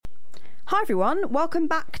Hi everyone, welcome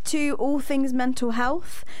back to All Things Mental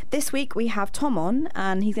Health. This week we have Tom on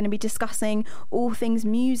and he's going to be discussing all things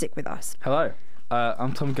music with us. Hello,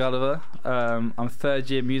 I'm Tom Gulliver. I'm a third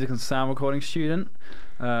year music and sound recording student.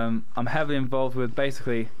 I'm heavily involved with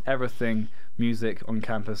basically everything music on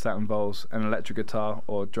campus that involves an electric guitar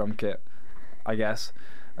or drum kit, I guess.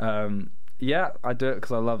 Yeah, I do it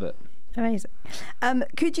because I love it. Amazing.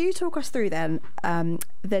 Could you talk us through then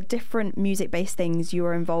the different music-based things you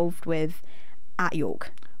were involved with at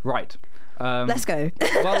York? Right. Let's go.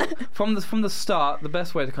 Well, from the start, the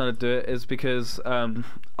best way to kind of do it is because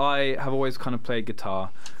I have always kind of played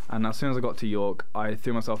guitar, and as soon as I got to York, I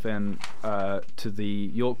threw myself in to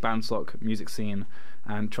the York Bandstock music scene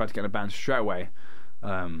and tried to get in a band straight away.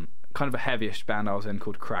 Kind of a heavyish band I was in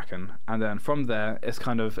called Kraken, and then from there it's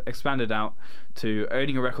kind of expanded out to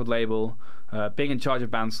owning a record label, being in charge of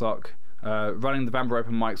Bandstock, running the Vanbrugh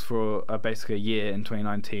Open Mics for basically a year in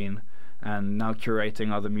 2019, and now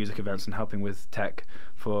curating other music events and helping with tech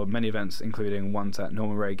for many events, including ones at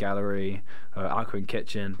Norman Ray Gallery, Alcuin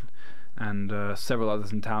Kitchen, and several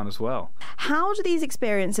others in town as well. How do these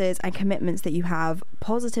experiences and commitments that you have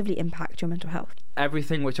positively impact your mental health?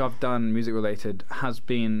 Everything which I've done music related has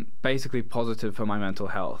been basically positive for my mental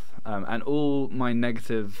health, and all my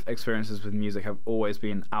negative experiences with music have always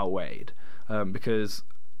been outweighed, because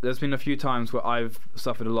there's been a few times where I've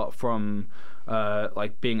suffered a lot from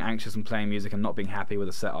like being anxious and playing music and not being happy with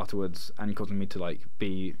a set afterwards, and causing me to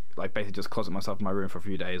be basically just closet myself in my room for a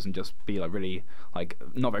few days and just be really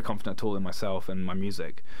not very confident at all in myself and my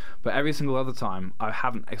music. But every single other time I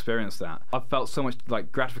haven't experienced that. I've felt so much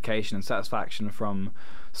gratification and satisfaction from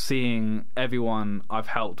seeing everyone I've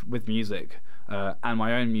helped with music and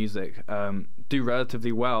my own music do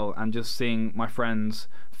relatively well, and just seeing my friends,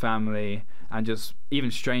 family, and just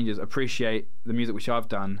even strangers appreciate the music which I've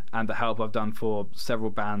done and the help I've done for several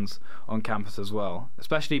bands on campus as well.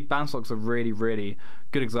 Especially Bandstock's a really, really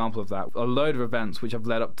good example of that. A load of events which have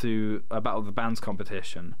led up to a Battle of the Bands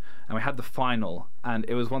competition, and we had the final, and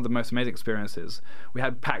it was one of the most amazing experiences. We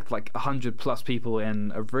had packed 100 plus people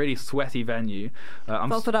in a really sweaty venue.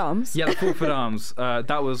 Fulford Arms? Yeah, the Fulford Arms.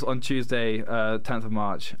 That was on Tuesday, 10th of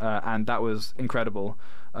March, and that was incredible.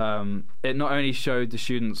 It not only showed the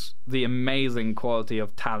students the amazing quality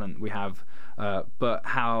of talent we have, but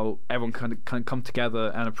how everyone can come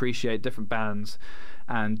together and appreciate different bands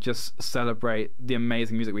and just celebrate the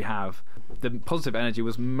amazing music we have. The positive energy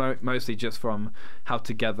was mostly just from how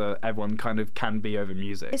together everyone kind of can be over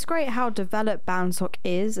music. It's great how developed Bandstock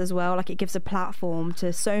is as well. It gives a platform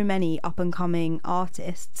to so many up-and-coming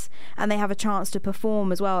artists, and they have a chance to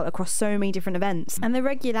perform as well across so many different events. And the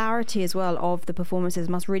regularity as well of the performances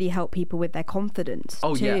must really help people with their confidence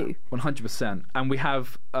too. Yeah, 100%. And we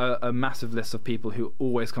have a massive list of people who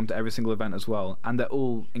always come to every single event as well, and they're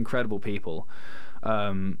all incredible people.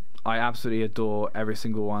 I absolutely adore every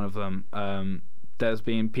single one of them. There's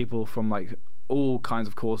been people from all kinds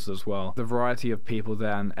of courses as well. The variety of people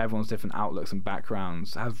there and everyone's different outlooks and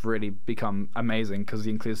backgrounds have really become amazing, because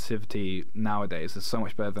the inclusivity nowadays is so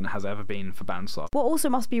much better than it has ever been for Bandstock. What also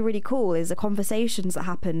must be really cool is the conversations that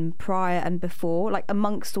happen prior and before,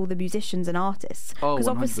 amongst all the musicians and artists. Because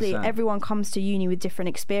obviously everyone comes to uni with different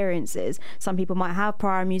experiences. Some people might have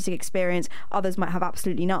prior music experience, others might have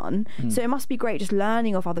absolutely none. So it must be great just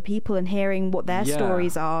learning of other people and hearing what their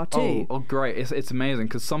stories are too. Oh, great. It's amazing,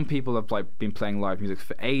 because some people have been playing live music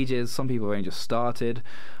for ages. Some people have only just started.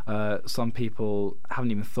 Some people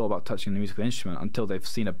haven't even thought about touching a musical instrument until they've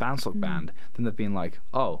seen a Bandstock band. Then they've been like,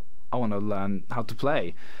 oh, I want to learn how to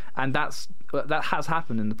play. And that has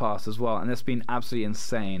happened in the past as well, and it's been absolutely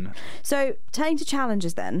insane. So turning to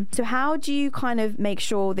challenges then, so how do you kind of make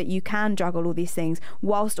sure that you can juggle all these things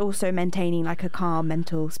whilst also maintaining a calm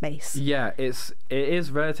mental space? Yeah, it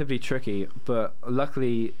is relatively tricky, but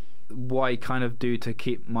luckily what I kind of do to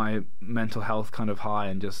keep my mental health kind of high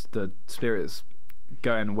and just the spirits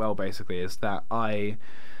going well basically is that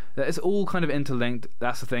it's all kind of interlinked.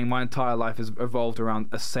 That's the thing. My entire life has evolved around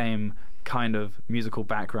a same kind of musical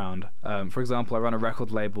background. For example, I run a record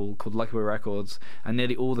label called Lucky Boy Records, and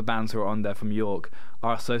nearly all the bands who are on there from York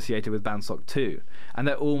are associated with Bandstock too, and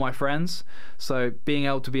they're all my friends. So being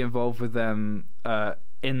able to be involved with them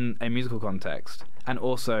in a musical context, and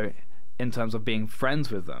also in terms of being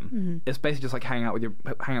friends with them, it's basically just hanging out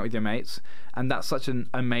with your mates, and that's such an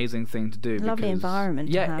amazing thing to do. Lovely environment.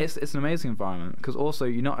 Yeah, it's an amazing environment, because also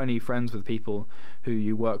you're not only friends with people who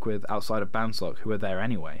you work with outside of Bandstock who are there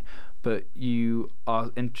anyway, but you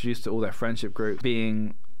are introduced to all their friendship group.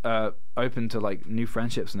 Being open to like new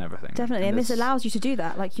friendships and everything. Definitely, and this allows you to do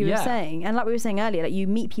that, like you were saying, and like we were saying earlier, like you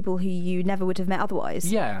meet people who you never would have met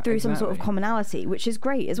otherwise. Through some sort of commonality, which is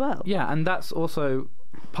great as well. Yeah, and that's also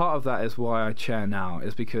part of that is why I chair now,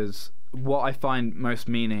 is because what I find most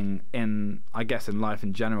meaning in, I guess, in life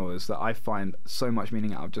in general, is that I find so much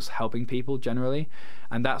meaning out of just helping people generally,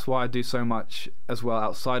 and that's why I do so much as well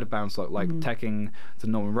outside of Bounce, like teching the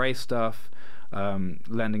Norman Ray stuff,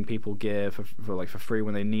 lending people gear for free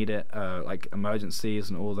when they need it, like emergencies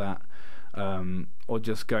and all that, or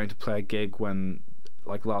just going to play a gig when,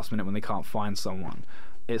 like, last minute when they can't find someone.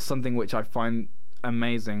 It's something which I find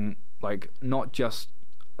amazing, like not just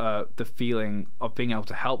the feeling of being able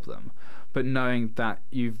to help them, but knowing that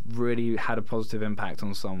you've really had a positive impact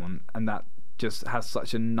on someone, and that just has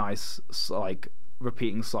such a nice, like,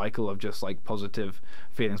 repeating cycle of just like positive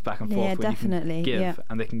feelings back and forth. Definitely. You can give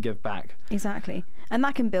and they can give back. Exactly. And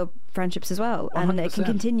that can build friendships as well, 100%. And it can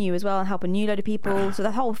continue as well and help a new load of people, so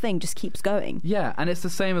the whole thing just keeps going. Yeah, and it's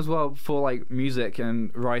the same as well for like music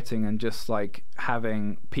and writing, and just like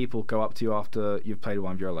having people go up to you after you've played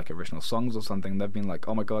one of your like original songs or something. They've been like,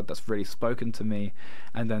 oh my god, that's really spoken to me,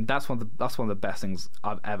 and then that's one of the best things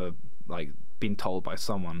I've ever like been told by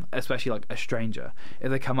someone, especially like a stranger.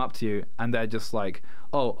 If they come up to you and they're just like,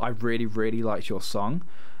 oh, I really, really liked your song,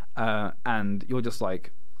 and you're just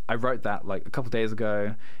like, I wrote that like a couple of days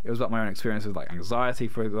ago. It was about my own experience with like anxiety,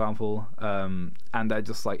 for example, and they're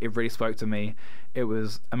just like, it really spoke to me. It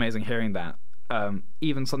was amazing hearing that.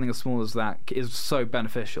 Even something as small as that is so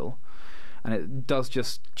beneficial, and it does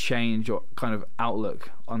just change your kind of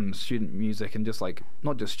outlook on student music, and just like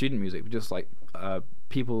not just student music, but just like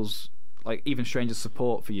people's, like even strangers'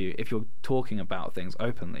 support for you if you're talking about things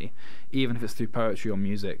openly, even if it's through poetry or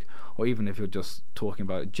music, or even if you're just talking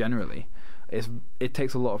about it generally. It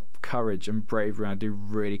takes a lot of courage and bravery, and I do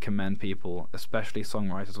really commend people, especially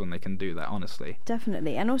songwriters, when they can do that, honestly.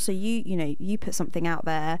 Definitely. And also you put something out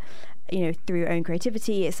there, through your own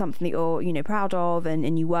creativity. It's something that you're proud of,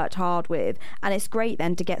 and you worked hard with, and it's great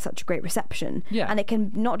then to get such a great reception. And it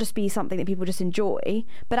can not just be something that people just enjoy,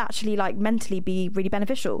 but actually like mentally be really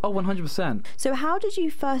beneficial. 100%. So how did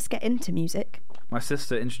you first get into music? My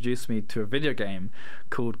sister introduced me to a video game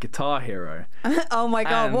called Guitar Hero. Oh my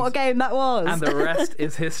god, what a game that was. And the rest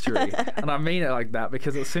is history. And I mean it like that,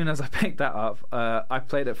 because as soon as I picked that up, I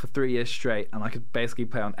played it for 3 years straight, and I could basically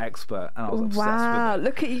play on expert, and I was obsessed with it. Wow,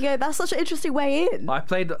 look at you go. That's such an interesting way in. I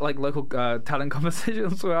played like local talent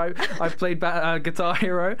competitions where I played Guitar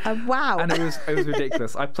Hero. Wow. And it was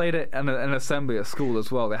ridiculous. I played it in an assembly at school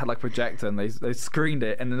as well. They had like projector, and they screened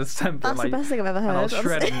it in an assembly. That's the best thing I've ever heard. And I was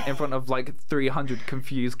shredding in front of like 300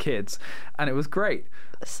 confused kids, and it was great.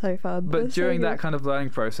 So fun. But during that kind of learning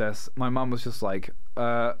process, my mum was just like,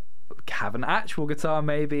 have an actual guitar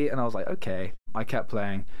maybe, and I was like, okay. I kept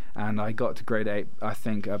playing, and I got to grade 8, I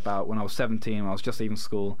think, about when I was 17. I was just leaving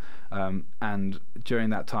school, and during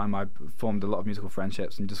that time I formed a lot of musical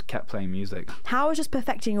friendships and just kept playing music. How has just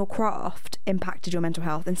perfecting your craft impacted your mental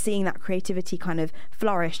health, and seeing that creativity kind of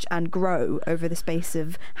flourish and grow over the space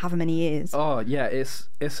of however many years? Oh yeah, it's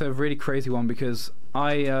a really crazy one, because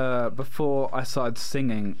I before I started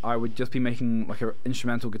singing, I would just be making like an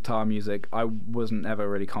instrumental guitar music. I wasn't ever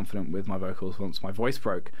really confident with my vocals once my voice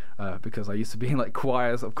broke, because I used to be in like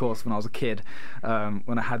choirs, of course, when I was a kid,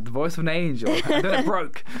 when I had the voice of an angel, and then it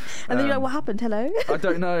broke. And then you're like, what happened? Hello? I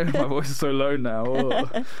don't know. My voice is so low now.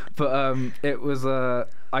 Oh. But it was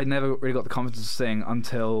I never really got the confidence to sing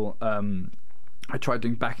until I tried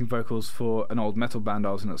doing backing vocals for an old metal band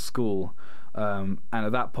I was in at school. And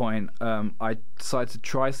at that point, I decided to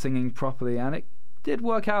try singing properly, and it did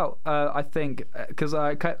work out, I think, because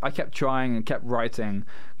I kept trying and kept writing.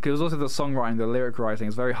 Because also the songwriting, the lyric writing,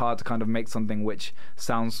 it's very hard to kind of make something which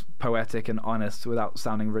sounds poetic and honest without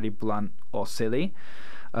sounding really blunt or silly.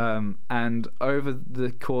 And over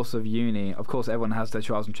the course of uni, of course everyone has their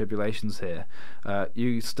trials and tribulations here,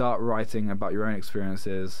 you start writing about your own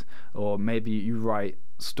experiences, or maybe you write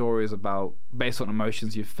stories based on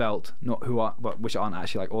emotions you've felt, which aren't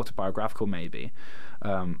actually like autobiographical maybe,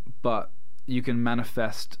 but you can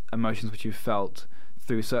manifest emotions which you've felt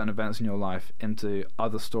through certain events in your life into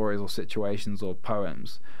other stories or situations or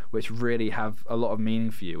poems, which really have a lot of meaning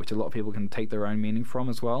for you, which a lot of people can take their own meaning from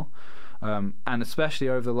as well. And especially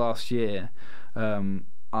over the last year,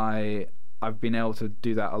 I've been able to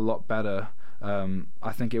do that a lot better.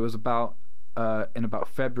 I think it was in about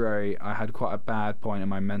February, I had quite a bad point in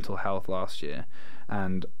my mental health last year,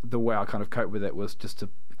 and the way I kind of coped with it was just to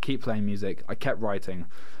keep playing music. I kept writing.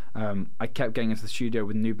 I kept getting into the studio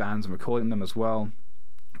with new bands and recording them as well,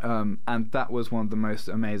 and that was one of the most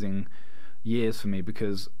amazing years for me,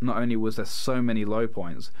 because not only was there so many low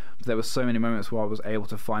points, but there were so many moments where I was able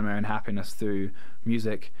to find my own happiness through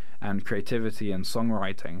music and creativity and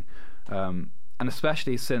songwriting. And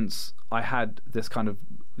especially since I had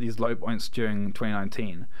these low points during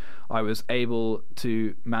 2019, I was able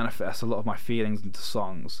to manifest a lot of my feelings into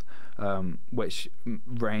songs, which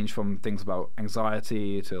range from things about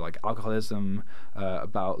anxiety to like alcoholism,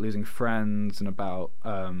 about losing friends, and about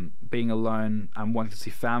being alone and wanting to see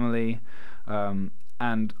family.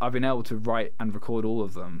 And I've been able to write and record all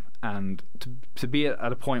of them, and to be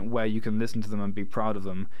at a point where you can listen to them and be proud of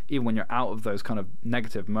them, even when you're out of those kind of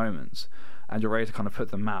negative moments and you're ready to kind of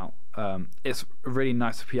put them out. It's really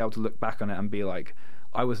nice to be able to look back on it and be like,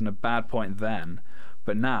 I was in a bad point then,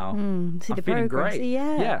 but now I'm feeling great.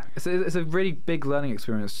 Yeah. It's a really big learning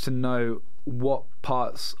experience to know what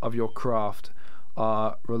parts of your craft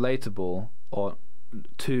are relatable or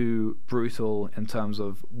too brutal in terms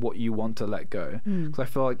of what you want to let go. Because I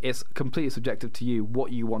feel like it's completely subjective to you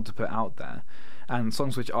what you want to put out there. And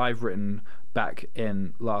songs which I've written back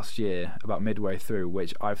in last year, about midway through,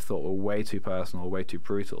 which I've thought were way too personal, way too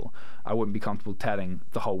brutal, I wouldn't be comfortable telling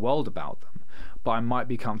the whole world about them. But I might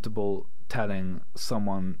be comfortable telling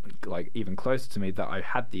someone like even closer to me that I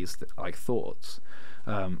had these thoughts.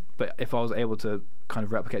 But if I was able to kind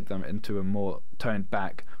of replicate them into a more toned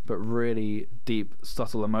back but really deep,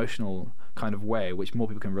 subtle, emotional kind of way, which more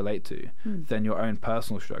people can relate to, than your own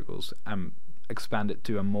personal struggles, and expand it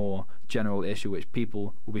to a more general issue which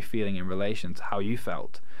people will be feeling in relation to how you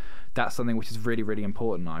felt. That's something which is really, really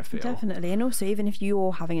important, I feel. Definitely. And also, even if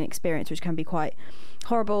you're having an experience which can be quite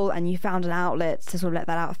horrible and you found an outlet to sort of let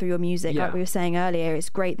that out through your music, like we were saying earlier, it's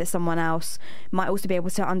great that someone else might also be able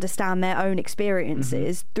to understand their own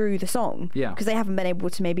experiences through the song, because they haven't been able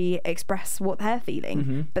to maybe express what they're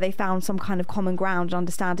feeling, but they found some kind of common ground and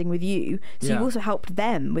understanding with you, so you've also helped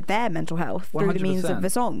them with their mental health through 100%. The means of the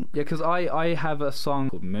song. Because I have a song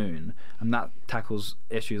called Moon, and that tackles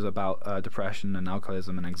issues about depression and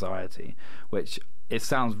alcoholism and anxiety, which it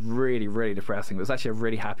sounds really, really depressing, but it's actually a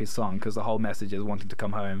really happy song because the whole message is wanting to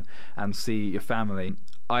come home and see your family.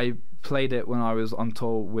 I played it when I was on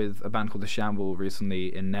tour with a band called The Shamble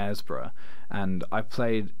recently in Knaresborough, and I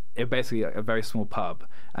played it basically at a very small pub,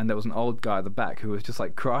 and there was an old guy at the back who was just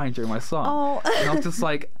like crying during my song. And I was just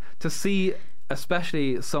like, to see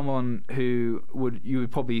especially someone who you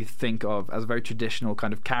would probably think of as a very traditional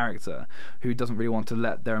kind of character who doesn't really want to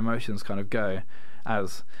let their emotions kind of go,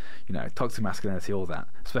 as, you know, toxic masculinity, all that,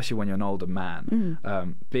 especially when you're an older man,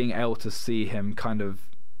 being able to see him kind of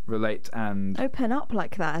relate and open up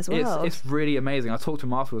like that as well. It's really amazing. I talked to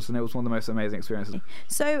him afterwards, and it was one of the most amazing experiences.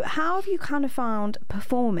 So how have you kind of found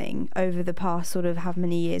performing over the past sort of how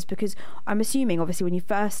many years? Because I'm assuming, obviously, when you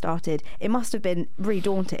first started, it must have been really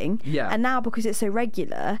daunting. Yeah. And now, because it's so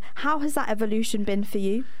regular, how has that evolution been for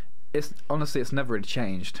you? It's honestly, it's never really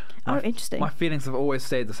changed. Interesting. My feelings have always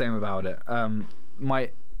stayed the same about it.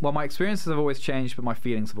 My experiences have always changed, but my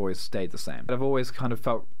feelings have always stayed the same. I've always kind of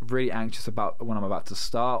felt really anxious about when I'm about to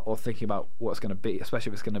start, or thinking about what it's going to be, especially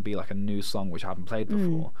if it's going to be like a new song which I haven't played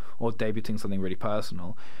before, or debuting something really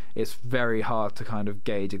personal. It's very hard to kind of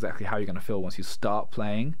gauge exactly how you're going to feel once you start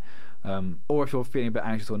playing. Or if you're feeling a bit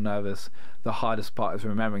anxious or nervous, the hardest part is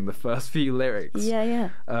remembering the first few lyrics. Yeah.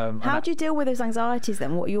 How do you deal with those anxieties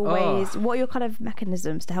then? What are your ways? What are your kind of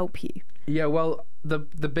mechanisms to help you? Yeah, well, the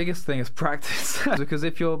biggest thing is practice. Because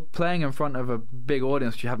if you're playing in front of a big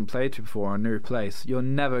audience which you haven't played to before, or a new place, you're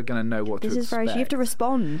never going to know what to expect. This is very true. You have to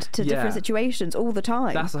respond to different situations all the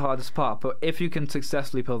time. That's the hardest part. But if you can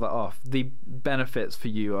successfully pull that off, the benefits for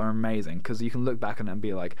you are amazing, because you can look back on it and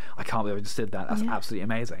be like, I can't believe I just did that. That's absolutely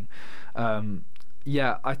amazing.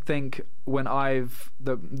 I think when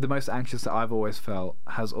the most anxious that I've always felt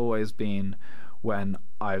has always been when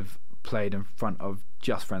I've played in front of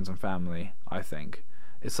just friends and family. I think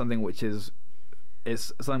it's something which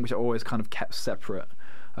I always kind of kept separate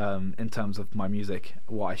in terms of my music,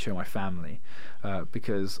 what I show my family,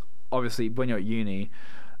 because obviously when you're at uni,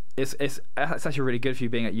 it's actually really good for you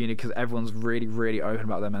being at uni, because everyone's really, really open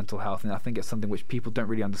about their mental health, and I think it's something which people don't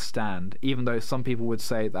really understand, even though some people would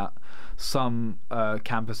say that some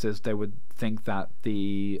campuses, they would think that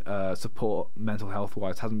the support mental health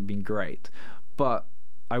wise hasn't been great, but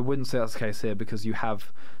I wouldn't say that's the case here, because you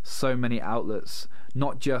have so many outlets,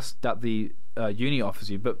 not just that the uni offers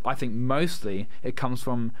you, but I think mostly it comes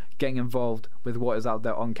from getting involved with what is out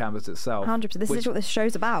there on campus itself. 100%. This is what this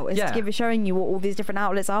show's about, is showing you what all these different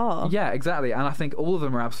outlets are. Yeah, exactly. And I think all of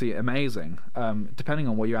them are absolutely amazing, depending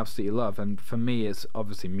on what you absolutely love. And for me, it's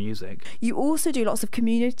obviously music. You also do lots of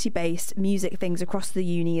community-based music things across the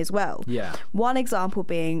uni as well. Yeah. One example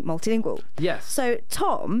being Multilingual. Yes. So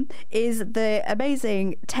Tom is the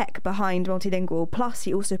amazing tech behind Multilingual, plus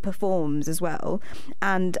he also performs as well.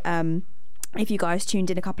 And if you guys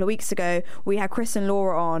tuned in a couple of weeks ago, we had Chris and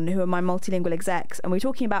Laura on, who are my Multilingual execs, and we were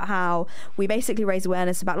talking about how we basically raise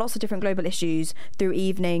awareness about lots of different global issues through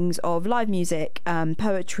evenings of live music,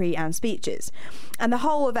 poetry and speeches. And the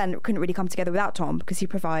whole event couldn't really come together without Tom, because he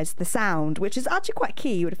provides the sound, which is actually quite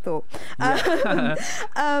key, you would have thought. Yeah.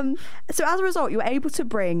 So as a result, you were able to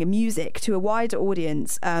bring music to a wider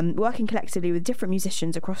audience, working collectively with different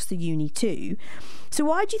musicians across the uni too. So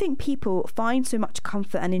why do you think people find so much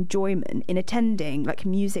comfort and enjoyment in attending like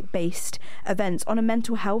music-based events on a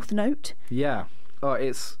mental health note? Yeah. Oh,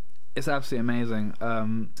 it's absolutely amazing.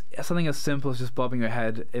 Something as simple as just bobbing your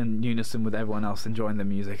head in unison with everyone else enjoying the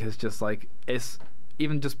music is just like, it's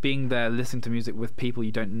even just being there listening to music with people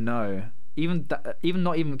you don't know, even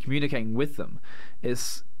not even communicating with them.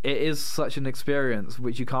 It is such an experience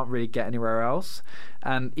which you can't really get anywhere else.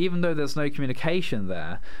 And even though there's no communication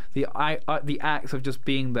there, the act of just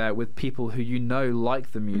being there with people who you know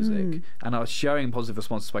like the music and are showing positive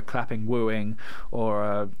responses by clapping, wooing,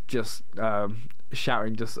 or just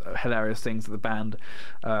shouting just hilarious things at the band,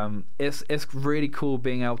 it's really cool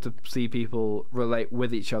being able to see people relate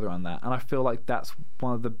with each other on that. And I feel like that's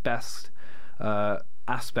one of the best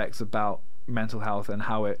aspects about mental health and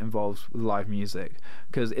how it involves live music,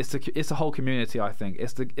 because it's a whole community. I think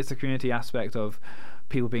it's the community aspect of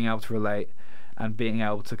people being able to relate and being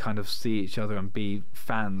able to kind of see each other and be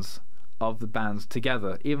fans of the bands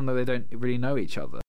together, even though they don't really know each other.